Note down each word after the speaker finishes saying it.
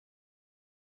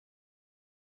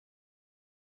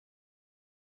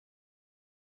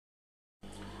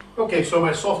Okay, so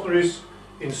my softener is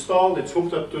installed, it's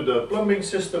hooked up to the plumbing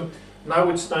system. Now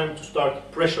it's time to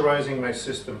start pressurizing my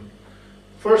system.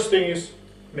 First thing is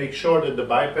make sure that the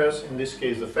bypass, in this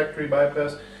case the factory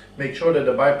bypass, make sure that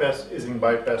the bypass is in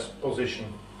bypass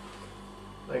position,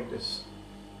 like this.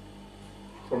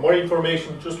 For more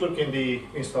information, just look in the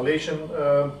installation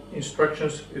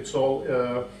instructions, it's all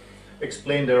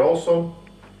explained there also.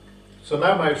 So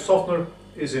now my softener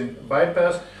is in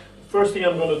bypass. The first thing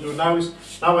I'm going to do now is,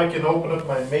 now I can open up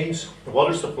my mains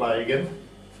water supply again.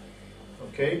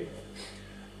 Okay.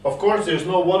 Of course there's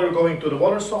no water going to the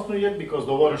water softener yet because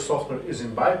the water softener is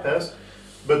in bypass,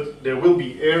 but there will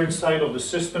be air inside of the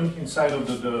system, inside of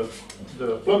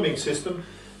the plumbing system.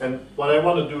 And what I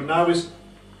want to do now is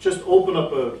just open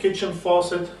up a kitchen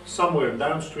faucet somewhere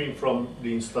downstream from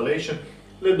the installation.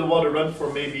 Let the water run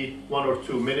for maybe 1 or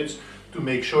 2 minutes to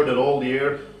make sure that all the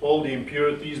air, all the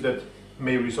impurities that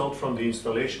may result from the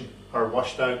installation are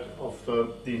washed out of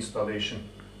the installation.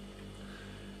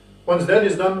 Once that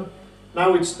is done,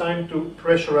 now it's time to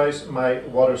pressurize my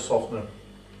water softener.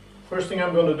 First thing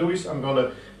I'm going to do is I'm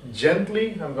going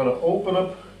to open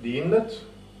up the inlet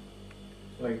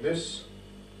like this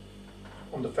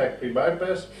on the factory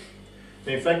bypass.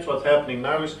 And in fact, what's happening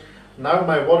now is, now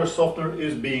my water softener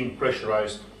is being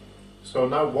pressurized. So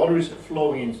now water is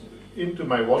flowing into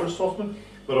my water softener,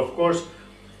 but of course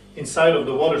inside of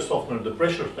the water softener, the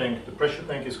pressure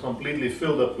tank is completely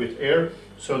filled up with air,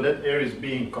 so that air is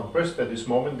being compressed at this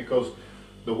moment because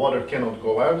the water cannot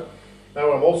go out.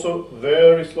 Now I'm also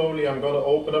very slowly, I'm going to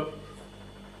open up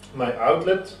my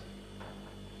outlet.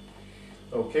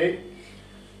 Okay.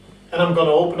 And I'm going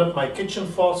to open up my kitchen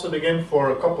faucet again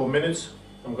for a couple minutes.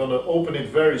 I'm going to open it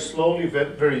very slowly,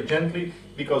 very gently,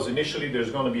 because initially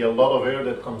there's going to be a lot of air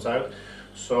that comes out.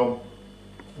 So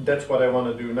that's what I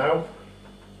want to do now.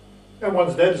 And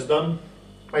once that is done,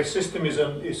 my system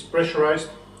is pressurized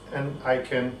and I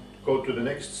can go to the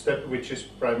next step, which is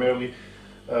primarily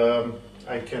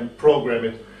I can program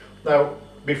it. Now,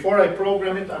 before I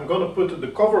program it, I'm going to put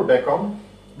the cover back on.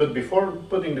 But before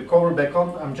putting the cover back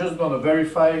on, I'm just going to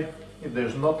verify if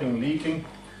there's nothing leaking,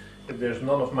 if there's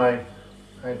none of my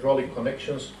hydraulic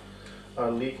connections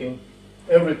are leaking.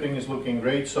 Everything is looking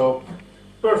great, so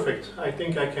perfect. I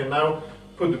think I can now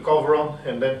put the cover on,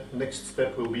 and then next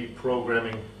step will be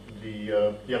programming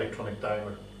the electronic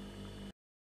timer.